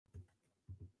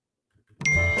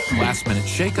Last-minute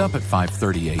shake-up at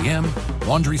 5:30 a.m.,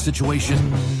 laundry situation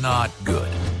not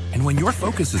good. And when your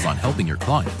focus is on helping your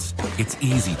clients, it's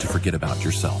easy to forget about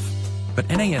yourself. But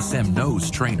NASM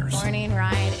knows trainers. Morning,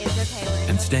 Ryan. Is okay with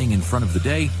And staying in front of the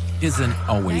day isn't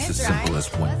always as simple as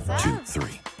 1, 2,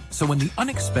 3. So when the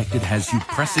unexpected has you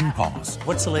pressing pause,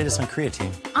 What's the latest on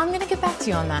creatine? I'm going to get back to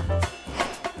you on that.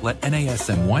 let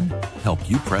NASM1 help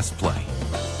you press play.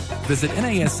 Visit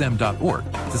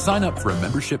NASM.org to sign up for a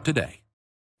membership today.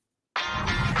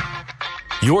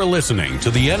 You're listening to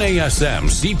the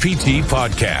NASM-CPT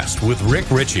Podcast with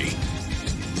Richey,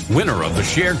 winner of the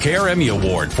Share Care Emmy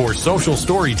Award for Social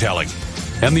Storytelling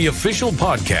and the official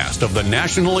podcast of the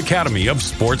National Academy of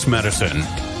Sports Medicine.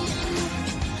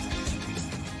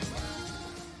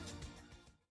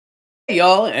 Hey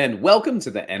y'all, and welcome to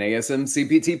the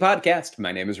NASM-CPT Podcast.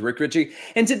 My name is Richey,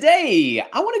 and today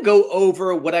I want to go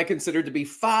over what I consider to be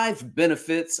 5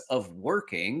 benefits of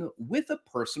working with a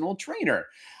personal trainer.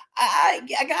 I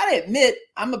gotta admit,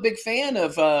 I'm a big fan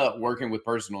of working with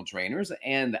personal trainers,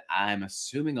 and I'm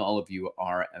assuming all of you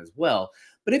are as well.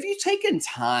 But have you taken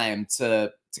time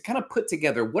to kind of put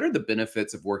together what are the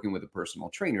benefits of working with a personal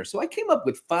trainer? So I came up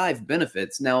with 5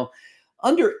 benefits. Now,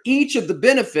 under each of the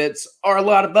benefits are a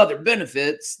lot of other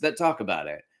benefits that talk about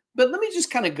it. But let me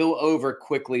just kind of go over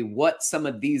quickly what some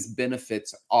of these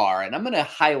benefits are. And I'm going to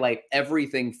highlight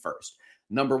everything first.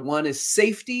 Number 1 is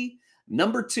safety.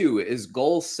 Number 2 is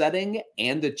goal setting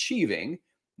and achieving.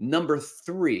 Number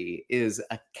 3 is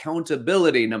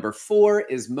accountability. Number 4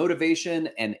 is motivation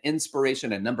and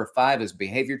inspiration. And number 5 is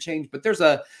behavior change. But there's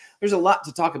a lot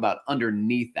to talk about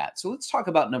underneath that. So let's talk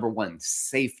about number 1,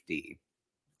 safety.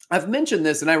 I've mentioned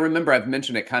this, and I remember I've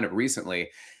mentioned it kind of recently,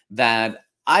 that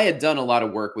I had done a lot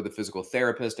of work with a physical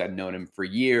therapist. I'd known him for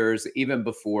years, even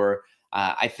before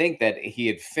I think that he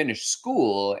had finished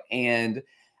school. And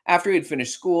after he had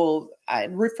finished school, I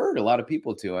had referred a lot of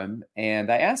people to him.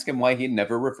 And I asked him why he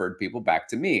never referred people back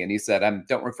to me. And he said, I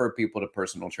don't refer people to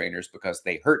personal trainers because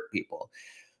they hurt people,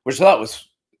 which I thought was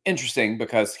interesting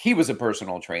because he was a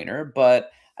personal trainer.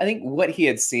 But I think what he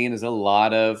had seen is a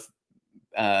lot of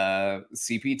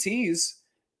CPTs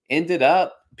ended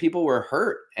up, people were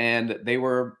hurt and they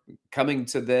were coming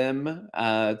to them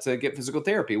to get physical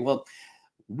therapy. Well,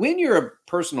 when you're a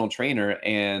personal trainer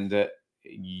and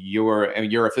you're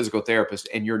a physical therapist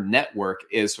and your network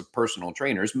is of personal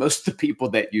trainers, most of the people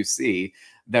that you see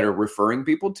that are referring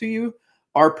people to you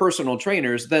are personal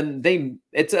trainers, then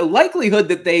it's a likelihood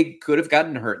that they could have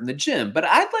gotten hurt in the gym. But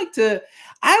I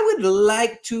would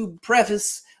like to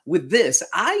preface with this.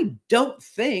 I don't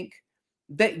think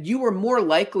that you are more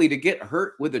likely to get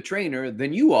hurt with a trainer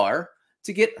than you are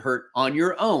to get hurt on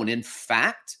your own. In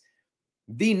fact,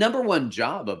 the number 1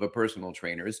 job of a personal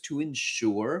trainer is to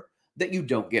ensure that you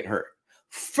don't get hurt.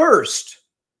 First,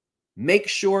 make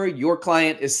sure your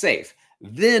client is safe.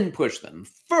 Then push them.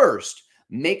 First,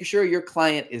 make sure your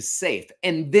client is safe,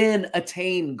 and then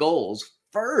attain goals.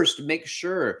 First, make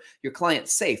sure your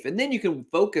client's safe, and then you can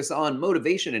focus on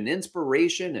motivation and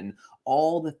inspiration and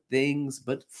all the things.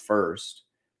 But first,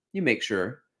 you make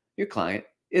sure your client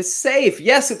is safe.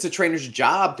 Yes, it's a trainer's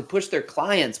job to push their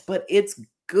clients, but it's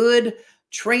good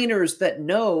trainers that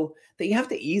know that you have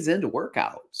to ease into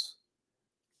workouts.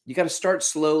 You got to start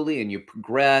slowly and you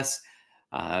progress.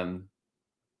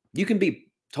 You can be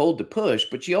told to push,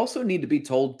 but you also need to be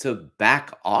told to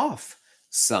back off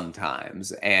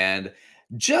sometimes. And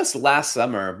just last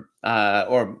summer,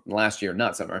 or last year,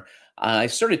 not summer, I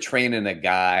started training a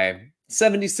guy,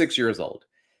 76 years old,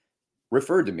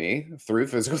 referred to me through a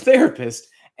physical therapist.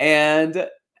 And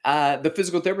the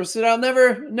physical therapist said, I'll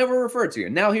never refer to you.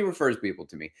 Now he refers people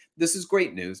to me. This is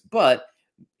great news. But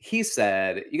he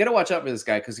said, you got to watch out for this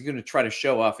guy because he's going to try to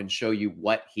show off and show you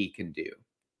what he can do.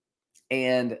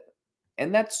 And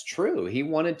that's true. He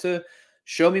wanted to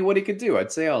show me what he could do.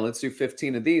 I'd say, oh, let's do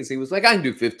 15 of these. He was like, I can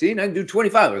do 15. I can do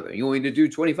 25 of them. You want me to do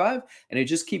 25? And he'd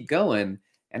just keep going.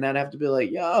 And I'd have to be like,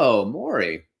 yo,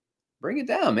 Maury, bring it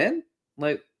down, man.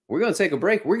 Like, we're going to take a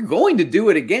break. We're going to do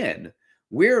it again.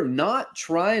 We're not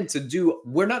trying to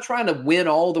win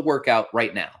all the workout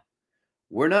right now.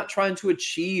 We're not trying to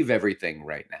achieve everything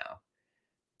right now.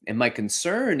 And my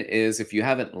concern is if you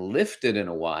haven't lifted in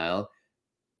a while,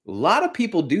 a lot of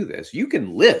people do this. You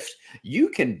can lift, you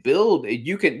can build,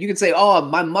 you can say, oh,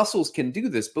 my muscles can do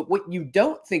this. But what you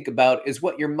don't think about is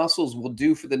what your muscles will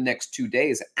do for the next 2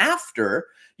 days after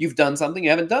you've done something you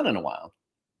haven't done in a while.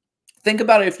 Think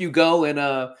about it if you go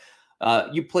and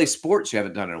you play sports you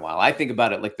haven't done in a while. I think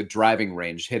about it like the driving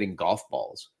range hitting golf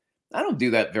balls. I don't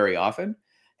do that very often.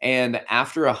 And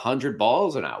after 100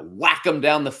 balls and I whack them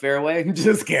down the fairway,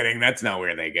 just kidding. That's not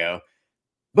where they go.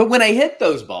 But when I hit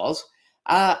those balls,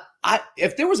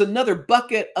 If there was another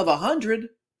bucket of 100,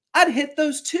 I'd hit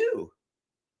those too.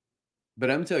 But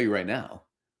I'm telling you right now,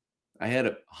 I had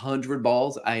 100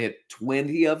 balls. I hit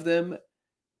 20 of them.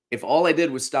 If all I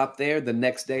did was stop there, the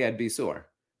next day I'd be sore.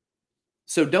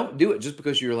 So don't do it just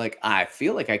because you're like, I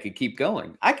feel like I could keep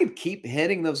going. I could keep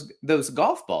hitting those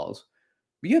golf balls.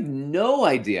 But you have no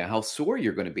idea how sore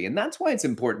you're going to be. And that's why it's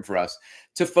important for us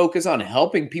to focus on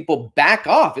helping people back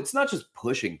off. It's not just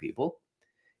pushing people.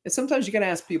 And sometimes you got to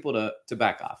ask people to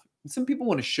back off. And some people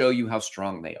want to show you how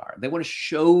strong they are. They want to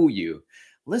show you,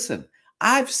 listen,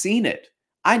 I've seen it.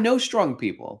 I know strong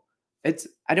people.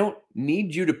 I don't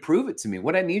need you to prove it to me.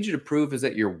 What I need you to prove is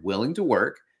that you're willing to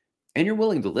work and you're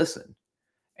willing to listen.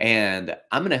 And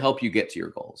I'm going to help you get to your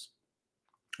goals.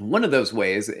 One of those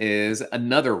ways is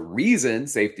another reason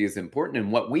safety is important.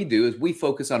 And what we do is we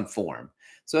focus on form.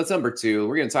 So that's number 2.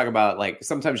 We're going to talk about, like,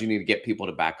 sometimes you need to get people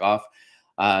to back off.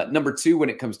 Number 2, when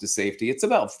it comes to safety, it's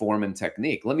about form and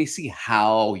technique. Let me see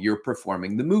how you're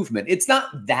performing the movement. It's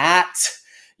not that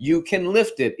you can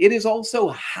lift it. It is also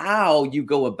how you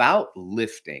go about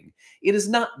lifting. It is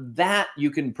not that you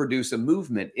can produce a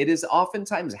movement. It is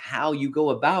oftentimes how you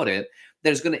go about it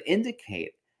that is going to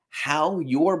indicate how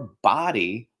your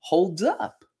body holds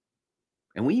up.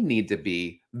 And we need to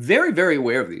be very, very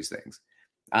aware of these things.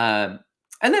 And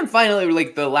then finally,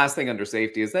 like, the last thing under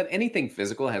safety is that anything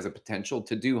physical has a potential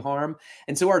to do harm.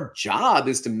 And so our job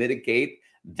is to mitigate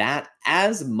that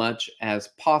as much as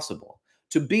possible,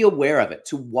 to be aware of it,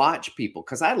 to watch people.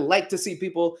 Because I like to see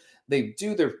people, they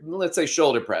do their, let's say,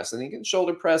 shoulder press, and they get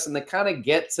shoulder press and they kind of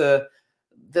get to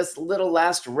this little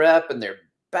last rep and their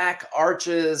back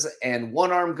arches and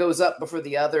one arm goes up before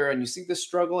the other. And you see this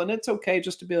struggle, and it's okay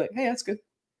just to be like, hey, that's good.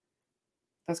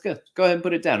 That's good. Go ahead and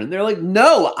put it down. And they're like,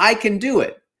 no, I can do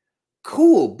it.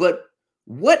 Cool. But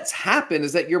what's happened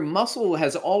is that your muscle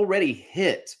has already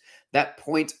hit that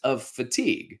point of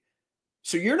fatigue.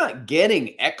 So you're not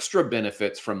getting extra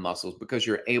benefits from muscles because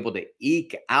you're able to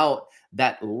eke out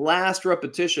that last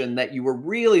repetition that you were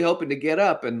really hoping to get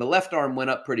up. And the left arm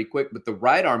went up pretty quick, but the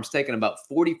right arm's taking about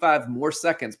 45 more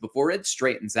seconds before it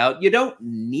straightens out. You don't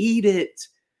need it.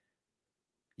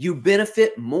 You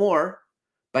benefit more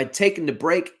by taking the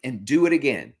break and do it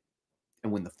again.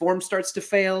 And when the form starts to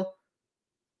fail,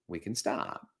 we can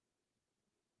stop.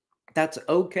 That's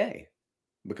okay,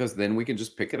 because then we can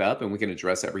just pick it up and we can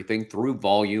address everything through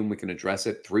volume. We can address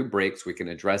it through breaks. We can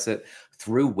address it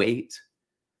through weight,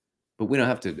 but we don't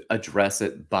have to address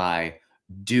it by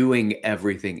doing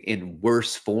everything in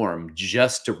worse form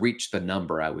just to reach the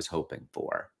number I was hoping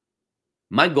for.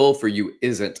 My goal for you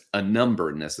isn't a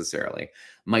number necessarily.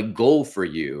 My goal for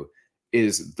you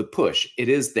is the push. It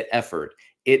is the effort.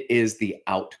 It is the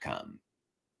outcome.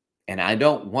 And I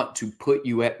don't want to put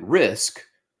you at risk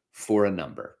for a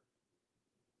number.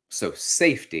 So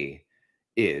safety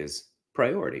is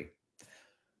priority.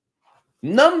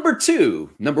 Number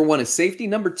 1 is safety.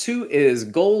 Number 2 is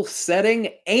goal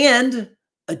setting and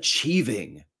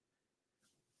achieving.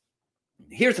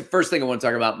 Here's the first thing I want to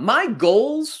talk about. My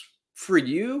goals for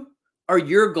you are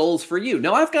your goals for you.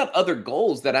 Now, I've got other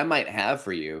goals that I might have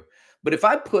for you. But if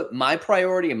I put my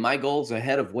priority and my goals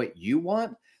ahead of what you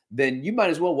want, then you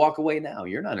might as well walk away now.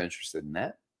 You're not interested in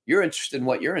that. You're interested in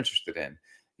what you're interested in.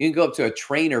 You can go up to a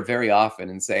trainer very often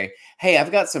and say, hey,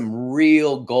 I've got some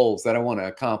real goals that I want to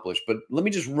accomplish, but let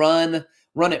me just run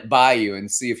it by you and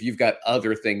see if you've got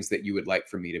other things that you would like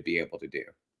for me to be able to do.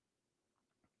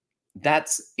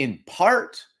 That's in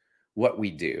part what we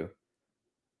do.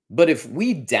 But if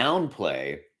we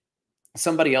downplay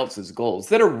somebody else's goals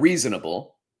that are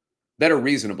reasonable,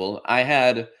 I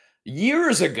had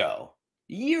years ago,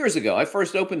 I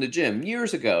first opened a gym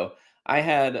years ago. I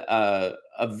had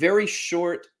a very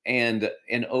short and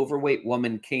an overweight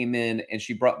woman came in, and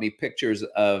she brought me pictures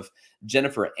of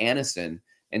Jennifer Aniston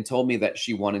and told me that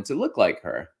she wanted to look like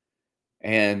her.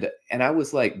 And I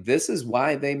was like, this is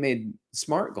why they made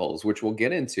SMART goals, which we'll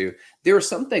get into. There are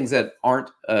some things that aren't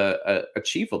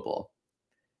achievable.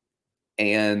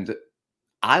 And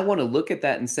I want to look at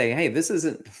that and say, hey, this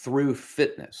isn't through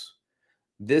fitness.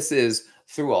 This is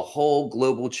through a whole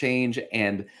global change.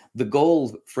 And the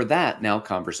goal for that now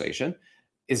conversation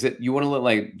is that you want to look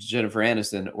like Jennifer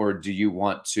Aniston, or do you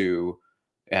want to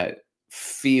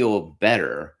feel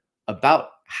better about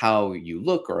how you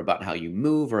look, or about how you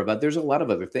move, or about, there's a lot of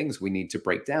other things we need to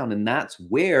break down. And that's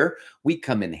where we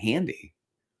come in handy.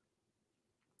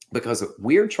 Because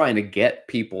we're trying to get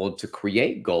people to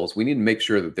create goals. We need to make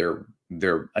sure that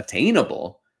they're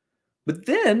attainable. But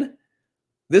then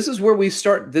this is where we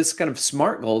start this kind of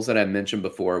SMART goals that I mentioned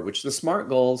before, which the SMART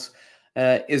goals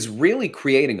is really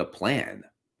creating a plan.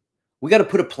 We got to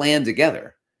put a plan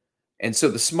together. And so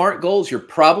the SMART goals, you're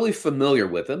probably familiar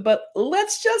with them, but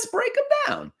let's just break them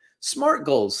down. SMART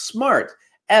goals, SMART.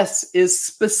 S is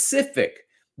specific.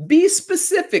 Be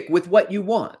specific with what you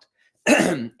want.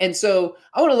 And so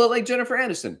I want to look like Jennifer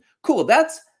Aniston. Cool.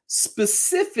 That's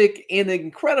specific in an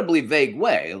incredibly vague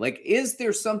way. Like, is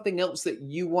there something else that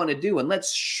you want to do? And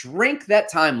let's shrink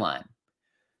that timeline.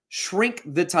 Shrink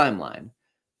the timeline.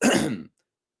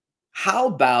 How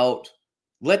about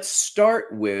let's start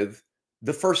with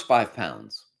the first 5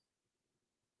 pounds?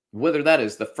 Whether that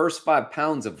is the first 5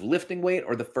 pounds of lifting weight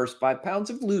or the first 5 pounds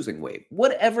of losing weight,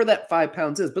 whatever that 5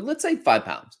 pounds is, but let's say 5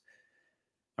 pounds.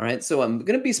 All right. So I'm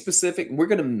going to be specific and we're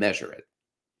going to measure it.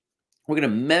 We're going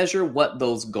to measure what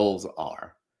those goals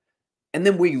are. And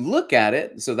then we look at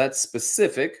it. So that's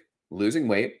specific, losing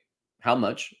weight. How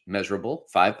much? Measurable,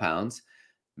 5 pounds.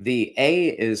 The A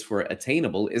is for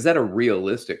attainable. Is that a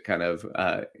realistic kind of,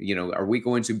 are we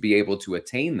going to be able to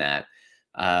attain that?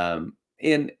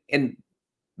 And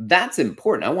that's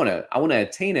important. I want to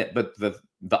attain it, but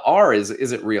the R is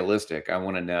it realistic? I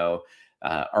want to know,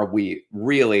 are we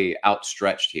really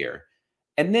outstretched here?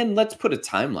 And then let's put a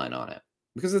timeline on it,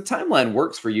 because the timeline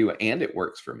works for you and it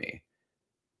works for me.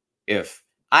 If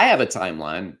I have a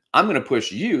timeline, I'm going to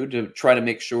push you to try to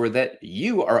make sure that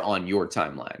you are on your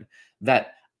timeline,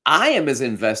 that I am as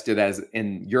invested as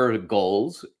in your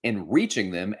goals and reaching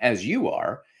them as you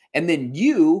are. And then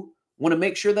you want to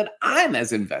make sure that I'm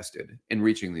as invested in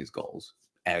reaching these goals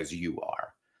as you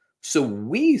are. So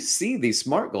we see these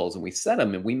SMART goals and we set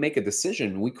them and we make a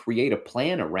decision and we create a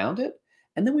plan around it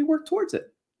and then we work towards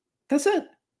it. That's it.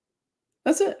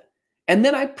 That's it. And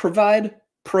then I provide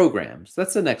programs.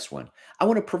 That's the next one. I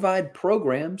want to provide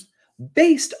programs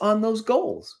based on those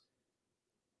goals.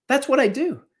 That's what I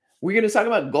do. We're going to talk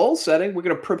about goal setting. We're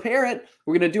going to prepare it.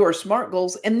 We're going to do our SMART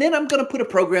goals. And then I'm going to put a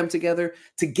program together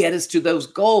to get us to those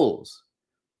goals.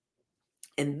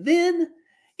 And then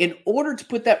in order to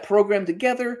put that program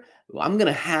together, I'm going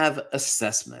to have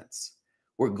assessments.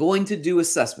 We're going to do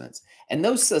assessments. And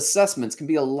those assessments can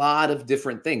be a lot of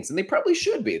different things. And they probably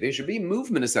should be. They should be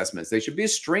movement assessments. They should be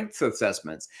strength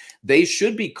assessments. They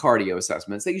should be cardio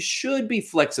assessments. They should be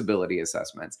flexibility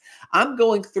assessments. I'm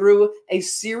going through a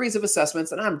series of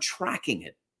assessments and I'm tracking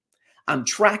it. I'm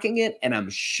tracking it and I'm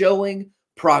showing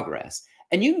progress.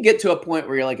 And you can get to a point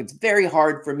where you're like, it's very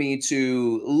hard for me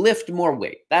to lift more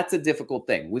weight. That's a difficult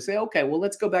thing. We say, okay, well,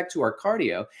 let's go back to our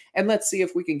cardio and let's see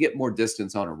if we can get more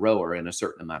distance on a rower in a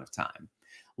certain amount of time.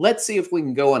 Let's see if we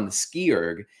can go on the ski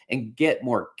erg and get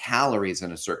more calories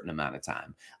in a certain amount of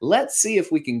time. Let's see if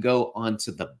we can go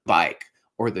onto the bike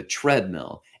or the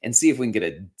treadmill and see if we can get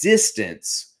a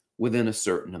distance within a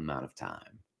certain amount of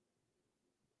time.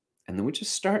 And then we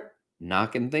just start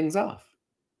knocking things off.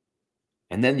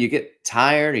 And then you get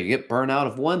tired, or you get burnt out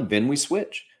of one, then we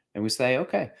switch and we say,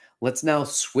 okay, let's now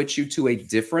switch you to a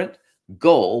different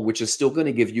goal, which is still going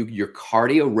to give you your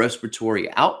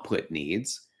cardiorespiratory output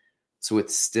needs. So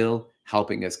it's still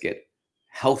helping us get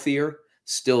healthier,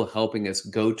 still helping us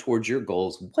go towards your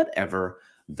goals, whatever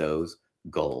those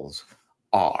goals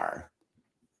are.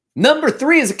 Number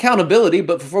 3 is accountability.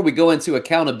 But before we go into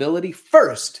accountability,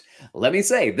 first, let me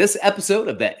say this episode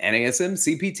of the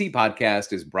NASM-CPT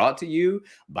Podcast is brought to you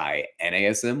by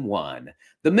NASM One,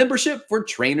 the membership for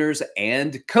trainers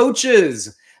and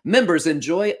coaches. Members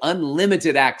enjoy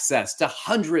unlimited access to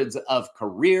hundreds of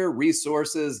career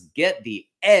resources. Get the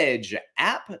Edge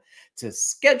app to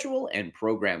schedule and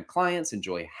program clients.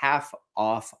 Enjoy half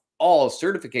off all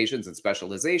certifications and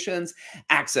specializations,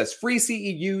 access free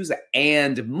CEUs,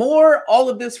 and more. All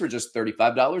of this for just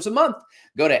 $35 a month.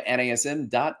 Go to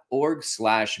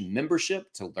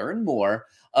nasm.org/membership to learn more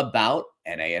about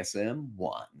NASM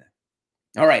One.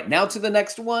 All right, now to the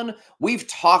next one. We've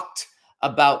talked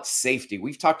about safety.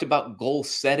 We've talked about goal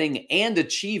setting and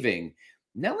achieving.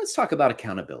 Now let's talk about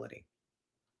accountability.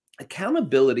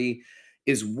 Accountability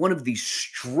is one of the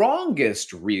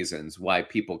strongest reasons why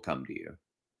people come to you.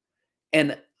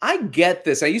 And I get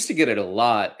this. I used to get it a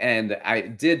lot. And I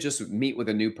did just meet with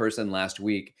a new person last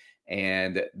week.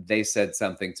 And they said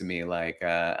something to me like,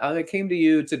 I came to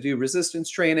you to do resistance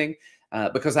training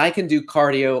because I can do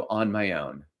cardio on my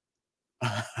own.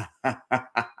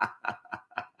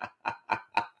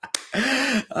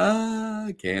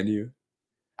 Can you?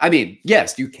 I mean,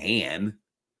 yes, you can.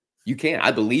 You can.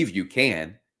 I believe you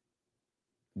can.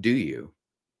 Do you?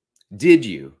 Did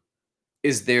you?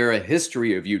 Is there a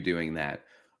history of you doing that?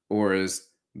 Or is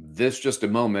this just a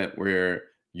moment where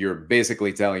you're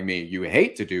basically telling me you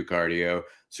hate to do cardio,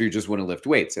 so you just want to lift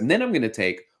weights? And then I'm going to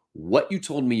take what you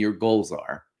told me your goals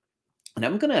are, and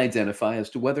I'm going to identify as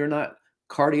to whether or not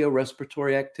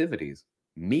cardiorespiratory activities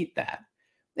meet that.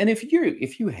 And if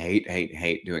you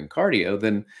hate doing cardio,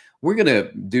 then we're going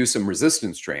to do some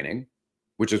resistance training,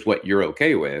 which is what you're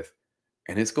okay with,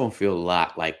 and it's going to feel a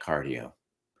lot like cardio.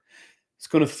 It's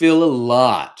going to feel a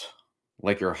lot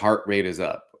like your heart rate is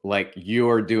up, like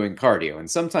you're doing cardio. And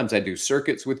sometimes I do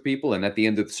circuits with people, and at the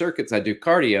end of the circuits, I do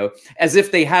cardio as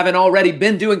if they haven't already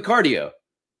been doing cardio.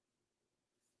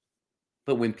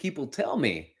 But when people tell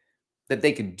me that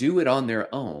they can do it on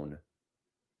their own,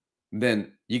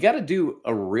 then you got to do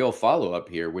a real follow-up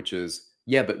here, which is,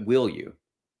 yeah, but will you?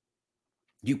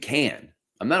 You can.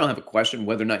 I don't have a question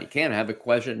whether or not you can. I have a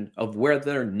question of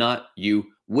whether or not you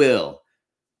will.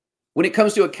 When it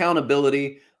comes to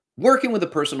accountability, working with a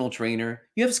personal trainer,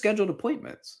 you have scheduled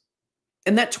appointments.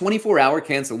 And that 24-hour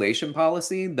cancellation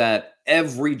policy that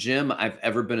every gym I've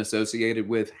ever been associated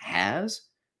with has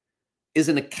is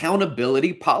an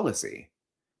accountability policy.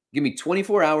 Give me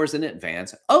 24 hours in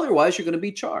advance. Otherwise, you're going to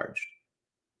be charged.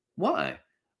 Why?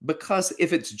 Because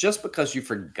if it's just because you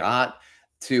forgot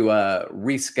to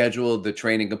reschedule the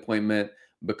training appointment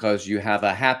because you have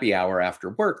a happy hour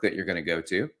after work that you're going to go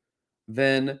to,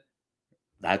 then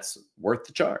that's worth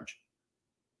the charge.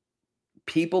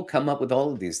 People come up with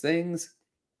all of these things.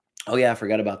 Oh yeah, I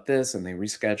forgot about this, and they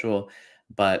reschedule.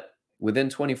 But within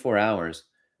 24 hours,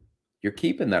 you're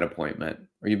keeping that appointment,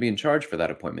 or you're being charged for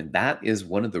that appointment. That is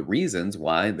one of the reasons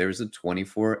why there's a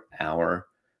 24-hour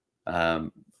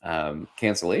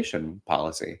cancellation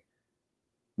policy,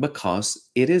 because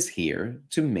it is here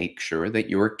to make sure that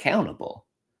you're accountable.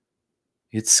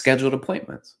 It's scheduled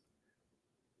appointments.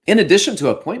 In addition to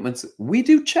appointments, we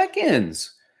do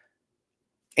check-ins.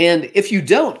 And if you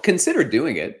don't, consider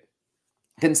doing it.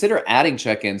 Consider adding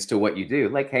check-ins to what you do.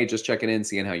 Like, hey, just checking in,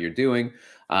 seeing how you're doing.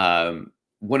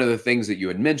 One of the things that you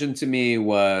had mentioned to me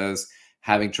was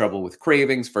having trouble with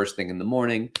cravings first thing in the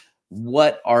morning.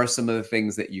 What are some of the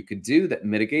things that you could do that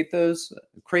mitigate those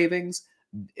cravings?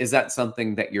 Is that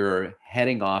something that you're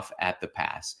heading off at the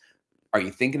pass? Are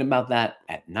you thinking about that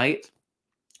at night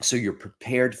so you're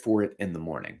prepared for it in the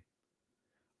morning?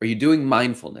 Are you doing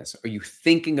mindfulness? Are you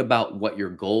thinking about what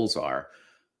your goals are?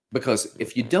 Because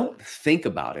if you don't think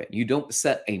about it, you don't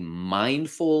set a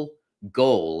mindful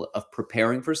goal of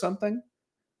preparing for something,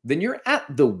 then you're at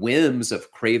the whims of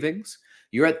cravings.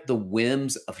 You're at the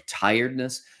whims of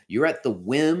tiredness. You're at the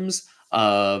whims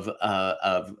of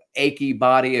achy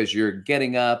body as you're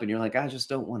getting up and you're like, I just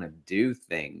don't want to do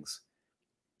things.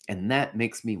 And that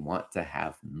makes me want to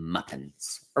have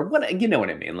muffins, or what, you know what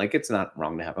I mean? Like, it's not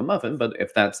wrong to have a muffin, but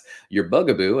if that's your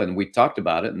bugaboo and we talked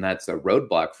about it and that's a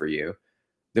roadblock for you,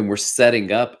 then we're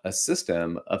setting up a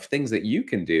system of things that you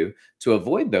can do to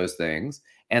avoid those things.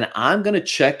 And I'm going to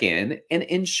check in and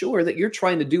ensure that you're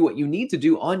trying to do what you need to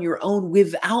do on your own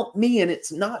without me. And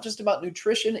it's not just about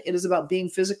nutrition. It is about being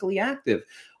physically active.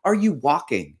 Are you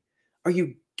walking? Are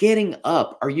you getting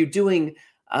up? Are you doing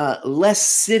less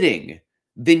sitting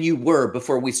than you were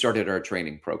before we started our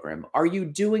training program? Are you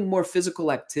doing more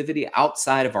physical activity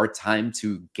outside of our time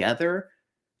together?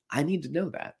 I need to know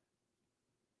that.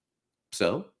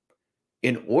 So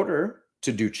in order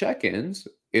to do check-ins,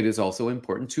 it is also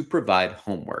important to provide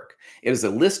homework. It is a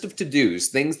list of to-dos,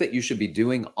 things that you should be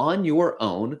doing on your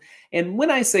own. And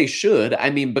when I say should, I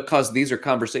mean because these are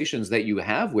conversations that you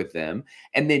have with them,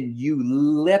 and then you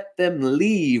let them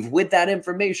leave with that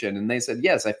information. And they said,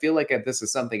 yes, I feel like this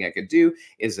is something I could do,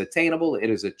 it is attainable, it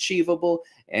is achievable,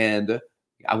 and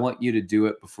I want you to do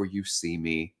it before you see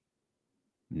me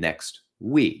next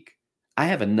week. I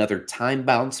have another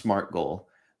time-bound SMART goal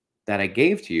that I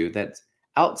gave to you that's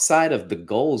outside of the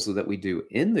goals that we do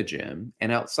in the gym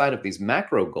and outside of these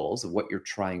macro goals of what you're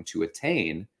trying to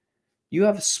attain. You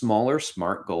have smaller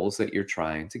SMART goals that you're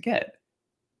trying to get.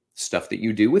 Stuff that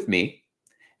you do with me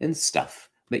and stuff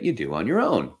that you do on your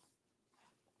own.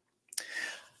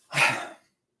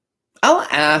 I'll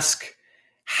ask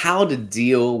how to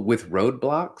deal with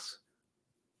roadblocks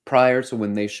prior to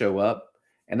when they show up.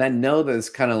 And I know that's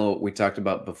kind of what we talked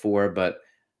about before, but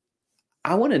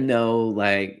I want to know,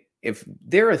 like, if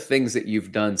there are things that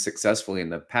you've done successfully in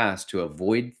the past to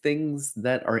avoid things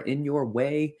that are in your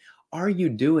way, are you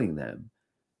doing them?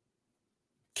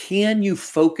 Can you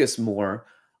focus more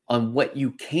on what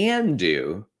you can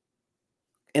do?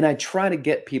 And I try to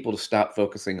get people to stop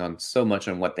focusing on so much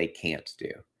on what they can't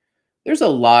do. There's a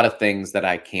lot of things that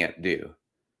I can't do.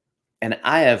 And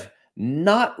I have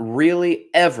not really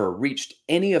ever reached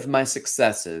any of my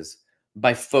successes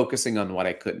by focusing on what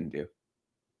I couldn't do.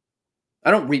 I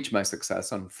don't reach my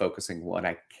success on focusing what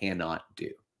I cannot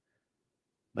do.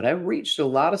 But I've reached a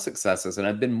lot of successes, and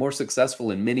I've been more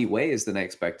successful in many ways than I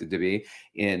expected to be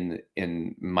in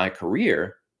my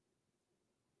career,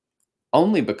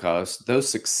 only because those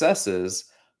successes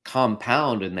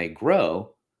compound and they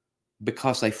grow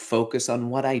because I focus on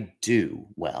what I do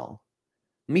well.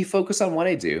 Me focus on what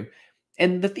I do.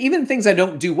 And even things I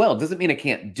don't do well doesn't mean I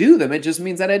can't do them. It just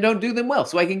means that I don't do them well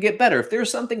so I can get better. If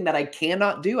there's something that I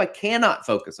cannot do, I cannot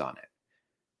focus on it.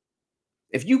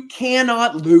 If you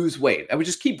cannot lose weight, I would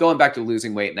just keep going back to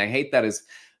losing weight. And I hate that as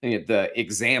the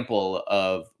example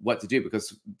of what to do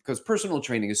because personal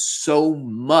training is so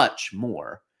much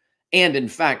more. And in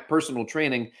fact, personal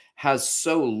training has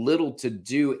so little to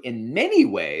do in many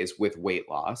ways with weight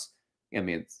loss. I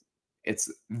mean,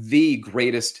 it's the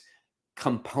greatest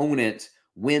component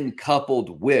when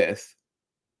coupled with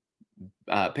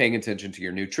paying attention to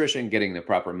your nutrition, getting the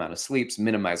proper amount of sleeps,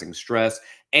 minimizing stress,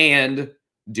 and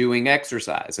doing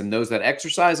exercise. And those that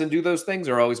exercise and do those things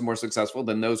are always more successful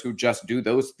than those who just do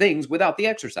those things without the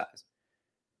exercise.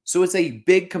 So it's a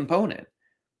big component,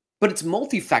 but it's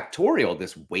multifactorial,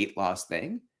 this weight loss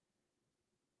thing.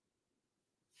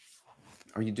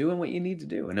 Are you doing what you need to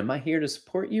do? And am I here to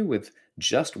support you with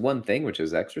just one thing, which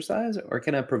is exercise? Or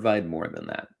can I provide more than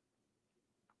that?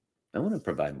 I want to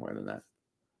provide more than that.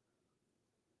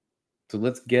 So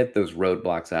let's get those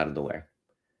roadblocks out of the way.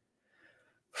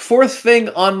 Fourth thing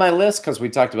on my list, because we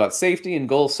talked about safety and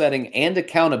goal setting and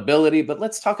accountability, but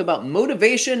let's talk about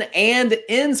motivation and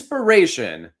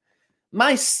inspiration.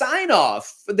 My sign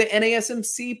off for the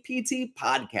NASM-CPT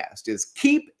podcast is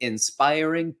keep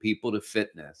inspiring people to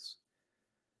fitness.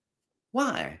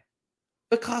 Why?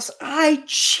 Because I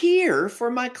cheer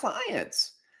for my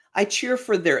clients. I cheer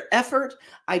for their effort,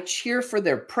 I cheer for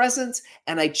their presence,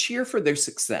 and I cheer for their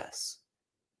success.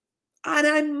 And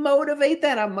I motivate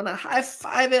that. I'm going to high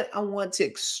five it. I want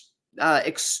to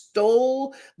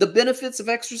extol the benefits of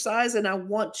exercise, and I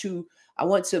want to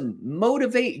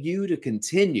motivate you to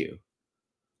continue.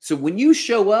 So when you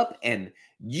show up and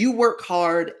you work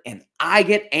hard and I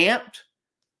get amped,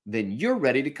 then you're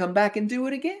ready to come back and do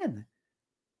it again.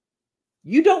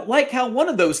 You don't like how one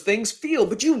of those things feel,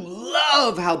 but you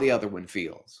love how the other one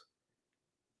feels.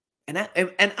 And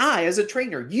I as a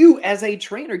trainer, you as a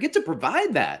trainer get to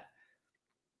provide that.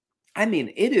 I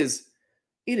mean, it is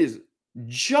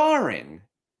jarring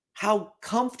how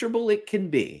comfortable it can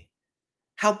be,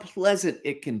 how pleasant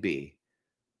it can be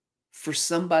for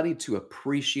somebody to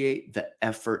appreciate the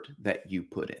effort that you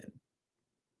put in.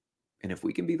 And if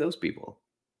we can be those people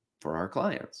for our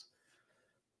clients,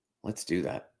 let's do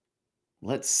that.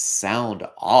 Let's sound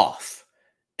off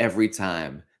every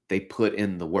time they put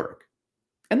in the work.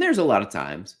 And there's a lot of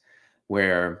times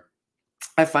where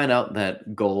I find out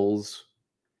that goals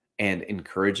and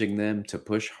encouraging them to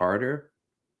push harder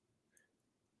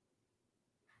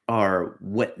are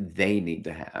what they need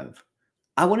to have.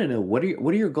 I want to know, what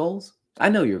are your goals? I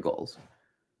know your goals.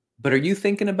 But are you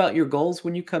thinking about your goals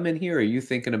when you come in here? Or are you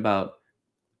thinking about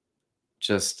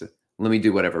just, let me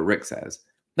do whatever Rick says?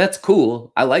 That's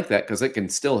cool. I like that because it can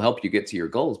still help you get to your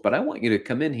goals. But I want you to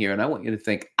come in here and I want you to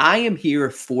think, I am here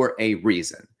for a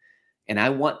reason. And I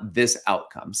want this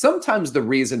outcome. Sometimes the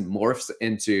reason morphs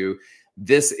into,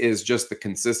 this is just the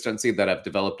consistency that I've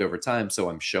developed over time, so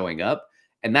I'm showing up.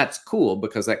 And that's cool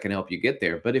because that can help you get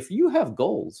there. But if you have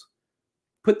goals,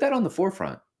 put that on the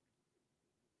forefront.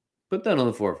 Put that on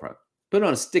the forefront. Put it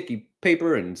on a sticky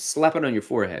paper and slap it on your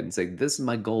forehead and say, this is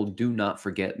my goal. Do not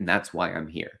forget. And that's why I'm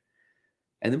here.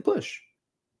 And then push.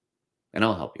 And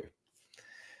I'll help you.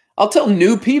 I'll tell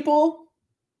new people,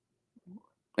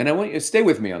 and I want you to stay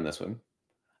with me on this one.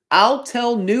 I'll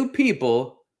tell new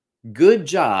people, good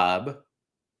job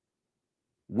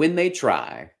when they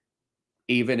try,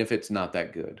 even if it's not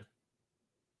that good.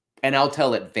 And I'll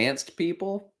tell advanced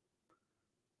people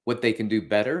what they can do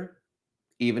better,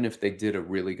 even if they did a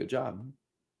really good job.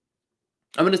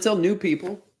 I'm going to tell new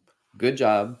people, good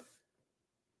job,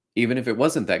 even if it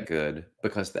wasn't that good,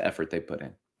 because of the effort they put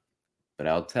in. But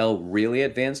I'll tell really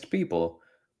advanced people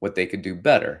what they could do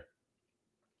better.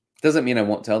 Doesn't mean I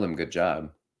won't tell them good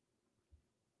job,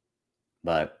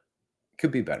 but it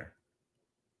could be better.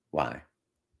 Why?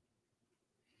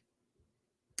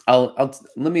 Let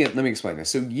me explain this.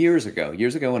 So years ago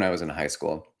when I was in high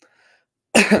school,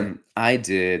 I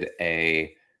did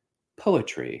a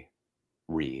poetry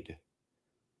read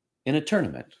in a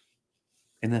tournament,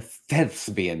 in a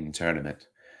thespian tournament,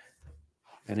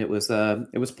 and it was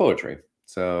poetry.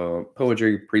 So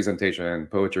poetry presentation,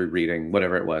 poetry reading,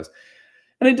 whatever it was,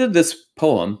 and I did this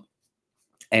poem,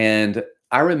 and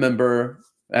I remember.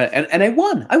 And I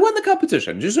won. I won the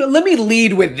competition. Just let me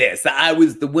lead with this. I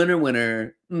was the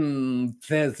winner.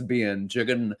 Thespian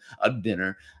chicken a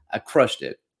dinner. I crushed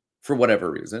it for whatever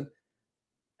reason.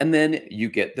 And then you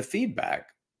get the feedback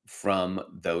from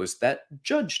those that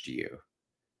judged you.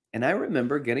 And I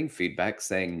remember getting feedback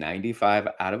saying 95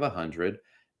 out of 100.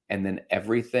 And then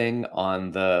everything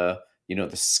on the,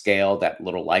 the scale, that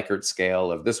little Likert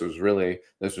scale of this was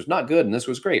not good and this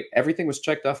was great. Everything was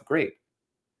checked off great.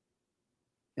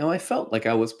 Now, I felt like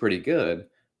I was pretty good,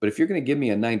 but if you're going to give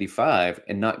me a 95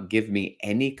 and not give me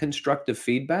any constructive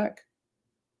feedback,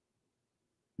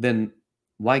 then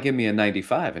why give me a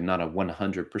 95 and not a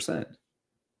 100%?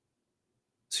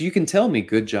 So you can tell me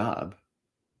good job.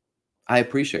 I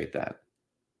appreciate that.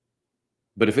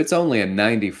 But if it's only a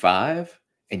 95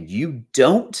 and you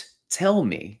don't tell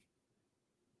me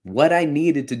what I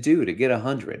needed to do to get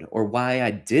 100 or why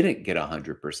I didn't get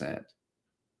 100%,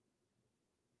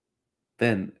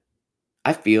 then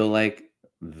I feel like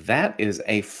that is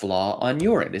a flaw on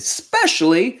your end,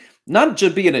 especially not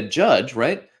just being a judge,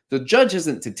 right? The judge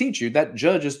isn't to teach you. That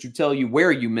judge is to tell you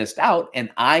where you missed out,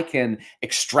 and I can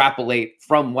extrapolate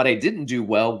from what I didn't do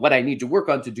well, what I need to work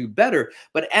on to do better.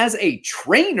 But as a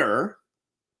trainer,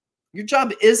 your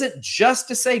job isn't just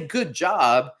to say good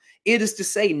job. It is to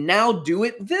say, now do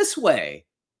it this way.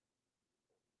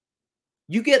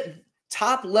 You get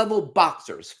top level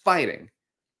boxers fighting.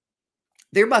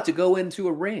 They're about to go into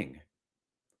a ring.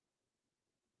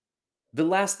 The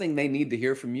last thing they need to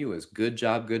hear from you is good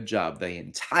job, good job. The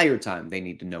entire time they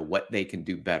need to know what they can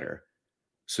do better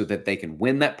so that they can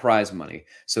win that prize money,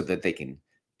 so that they can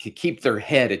keep their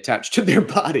head attached to their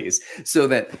bodies, so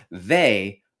that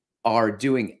they are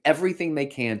doing everything they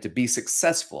can to be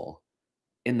successful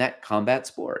in that combat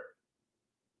sport.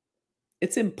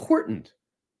 It's important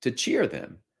to cheer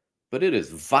them, but it is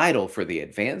vital for the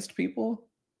advanced people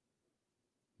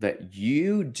that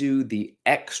you do the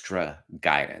extra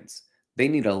guidance. They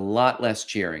need a lot less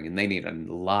cheering, and they need a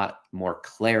lot more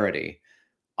clarity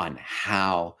on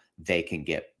how they can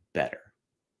get better.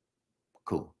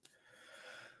 Cool.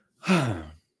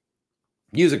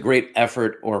 Use a great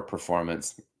effort or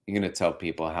performance. You're going to tell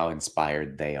people how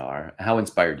inspired they are, how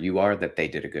inspired you are that they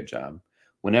did a good job.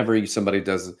 Whenever somebody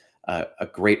does a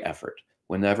great effort,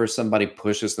 whenever somebody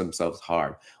pushes themselves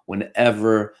hard,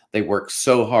 whenever they work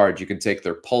so hard, you can take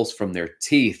their pulse from their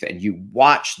teeth and you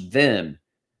watch them.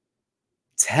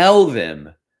 Tell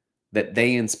them that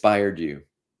they inspired you.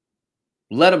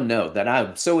 Let them know that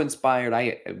I'm so inspired.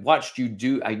 I watched you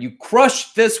you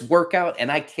crushed this workout,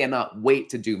 and I cannot wait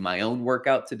to do my own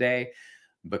workout today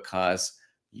because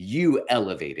you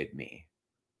elevated me.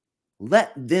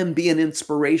 Let them be an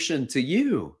inspiration to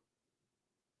you.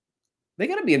 They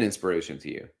got to be an inspiration to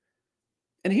you.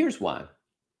 And here's why.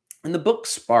 In the book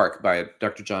Spark by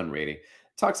Dr. John Richey,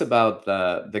 talks about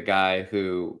the guy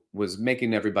who was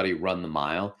making everybody run the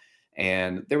mile.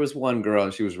 And there was one girl,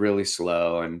 and she was really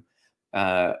slow. And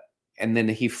then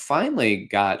he finally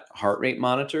got heart rate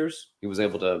monitors. He was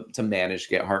able to manage to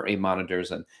get heart rate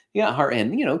monitors. And he got heart,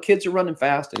 and kids are running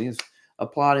fast, and he's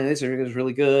applauding. This is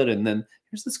really good. And then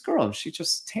here's this girl, and she's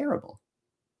just terrible.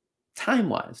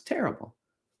 Time-wise, terrible.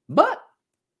 But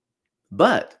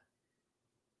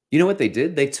you know what they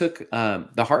did? They took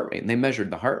the heart rate, and they measured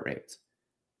the heart rates.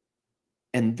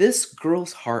 And this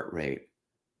girl's heart rate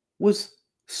was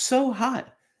so high.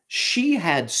 She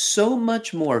had so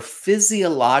much more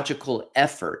physiological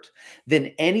effort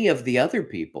than any of the other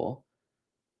people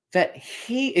that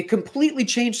it completely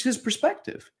changed his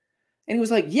perspective. And he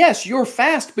was like, yes, you're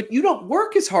fast, but you don't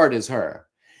work as hard as her.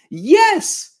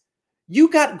 Yes, you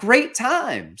got great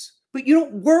times, but you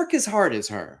don't work as hard as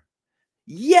her.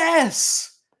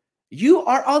 Yes, you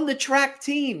are on the track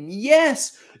team.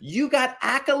 Yes, you got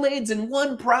accolades and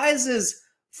won prizes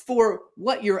for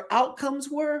what your outcomes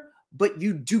were, but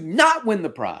you do not win the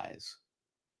prize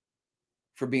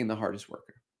for being the hardest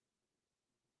worker.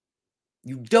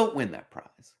 You don't win that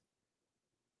prize.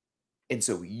 And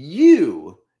so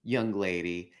you, young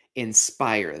lady,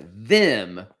 inspire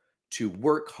them to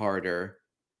work harder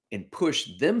and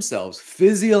push themselves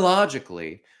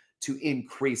physiologically to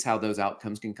increase how those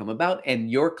outcomes can come about. And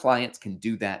your clients can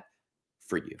do that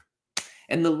for you.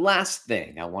 And the last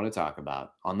thing I want to talk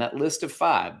about on that list of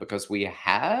 5, because we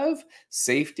have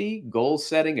safety, goal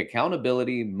setting,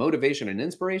 accountability, motivation, and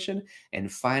inspiration.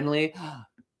 And finally,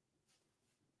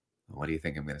 what do you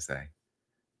think I'm going to say?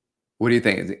 What do you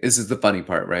think? This is the funny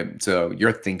part, right? So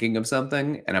you're thinking of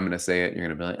something, and I'm going to say it. You're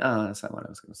going to be like, oh, that's not what I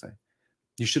was going to say.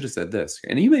 You should have said this.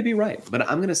 And you may be right. But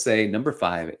I'm going to say number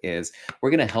 5 is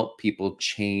we're going to help people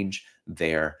change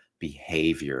their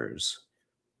behaviors.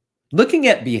 Looking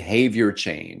at behavior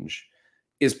change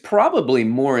is probably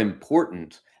more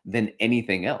important than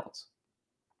anything else.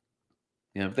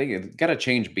 They've got to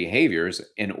change behaviors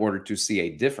in order to see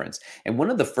a difference. And one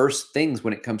of the first things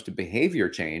when it comes to behavior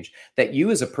change that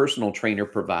you as a personal trainer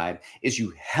provide is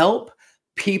you help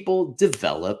people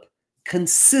develop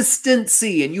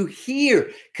consistency. And you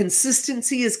hear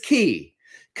consistency is key.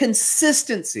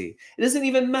 Consistency. It doesn't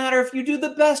even matter if you do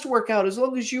the best workout. As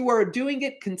long as you are doing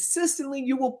it consistently,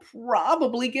 you will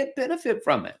probably get benefit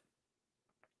from it.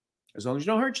 As long as you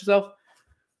don't hurt yourself.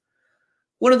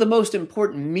 One of the most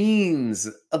important means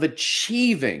of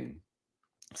achieving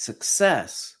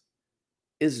success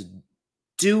is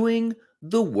doing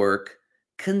the work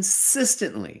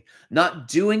consistently, not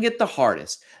doing it the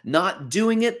hardest, not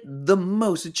doing it the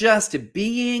most, just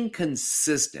being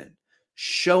consistent,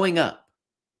 showing up.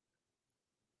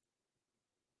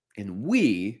 And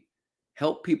we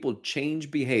help people change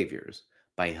behaviors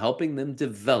by helping them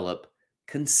develop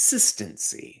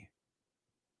consistency.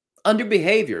 Under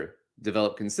behavior,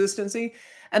 develop consistency.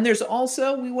 And there's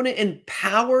also, we want to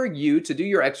empower you to do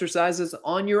your exercises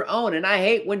on your own. And I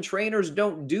hate when trainers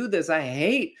don't do this. I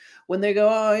hate when they go,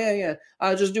 oh, yeah,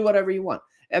 I'll just do whatever you want.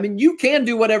 I mean, you can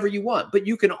do whatever you want, but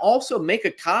you can also make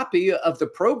a copy of the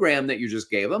program that you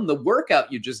just gave them, the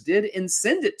workout you just did, and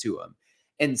send it to them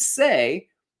and say,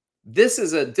 this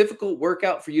is a difficult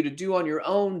workout for you to do on your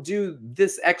own. Do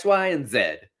this X, Y, and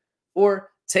Z.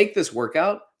 Or take this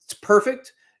workout. It's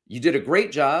perfect. You did a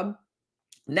great job.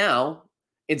 Now,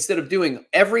 instead of doing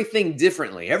everything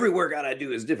differently, every workout I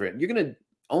do is different. You're going to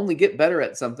only get better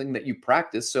at something that you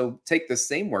practice. So take the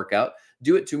same workout,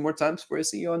 do it 2 more times before I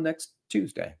see you on next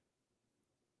Tuesday.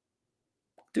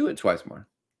 Do it twice more.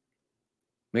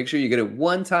 Make sure you get it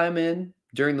 1 time in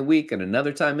during the week and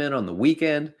another time in on the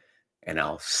weekend. And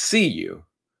I'll see you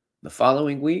the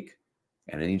following week.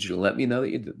 And I need you to let me know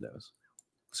that you did those.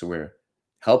 So we're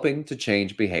helping to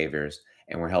change behaviors,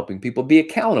 and we're helping people be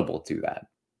accountable to that.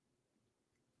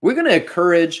 We're going to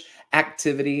encourage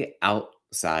activity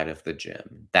outside of the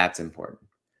gym. That's important.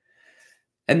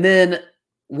 And then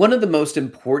one of the most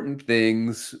important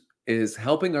things is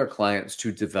helping our clients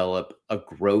to develop a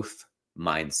growth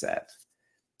mindset.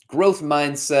 Growth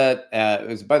mindset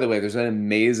is, by the way, there's an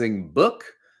amazing book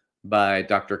by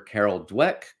Dr. Carol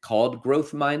Dweck called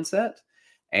Growth Mindset.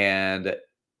 And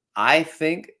I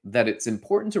think that it's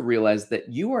important to realize that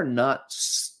you are not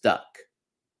stuck.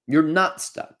 You're not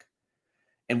stuck.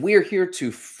 And we are here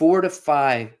to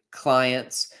fortify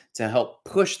clients, to help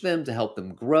push them, to help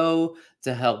them grow,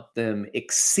 to help them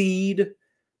exceed,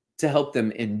 to help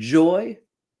them enjoy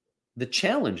the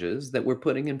challenges that we're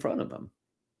putting in front of them.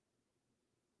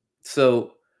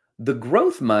 So the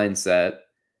growth mindset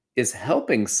is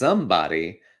helping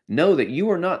somebody know that you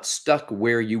are not stuck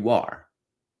where you are.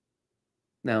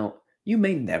 Now, you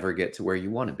may never get to where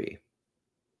you want to be,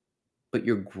 but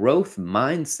your growth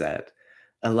mindset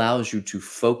allows you to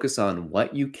focus on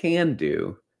what you can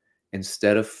do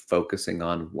instead of focusing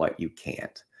on what you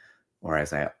can't. Or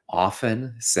as I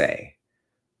often say,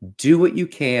 do what you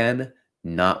can,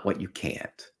 not what you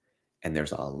can't. And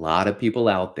there's a lot of people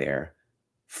out there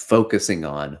focusing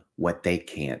on what they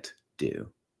can't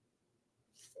do.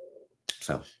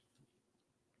 So,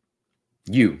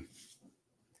 you,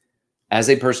 as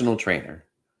a personal trainer,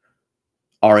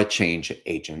 are a change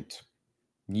agent.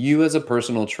 You as a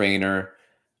personal trainer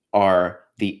are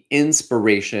the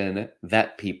inspiration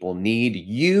that people need.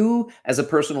 You as a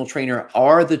personal trainer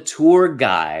are the tour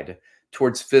guide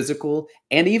towards physical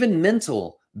and even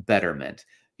mental betterment.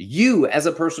 You as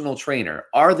a personal trainer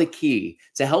are the key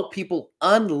to help people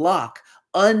unlock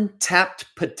untapped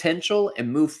potential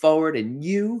and move forward. And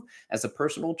you as a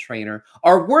personal trainer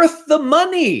are worth the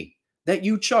money that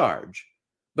you charge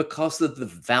because of the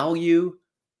value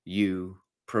you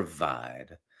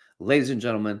provide. Ladies and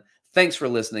gentlemen, thanks for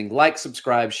listening. Like,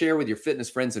 subscribe, share with your fitness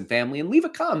friends and family, and leave a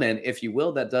comment if you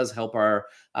will. That does help our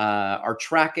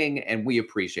tracking, and we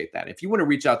appreciate that. If you want to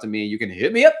reach out to me, you can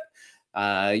hit me up.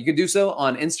 You can do so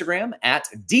on Instagram at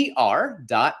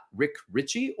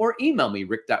dr.rickrichey or email me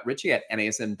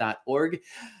rick.richey@nasm.org.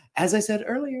 As I said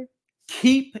earlier,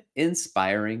 keep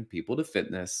inspiring people to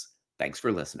fitness. Thanks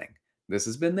for listening. This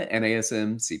has been the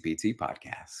NASM-CPT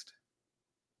Podcast.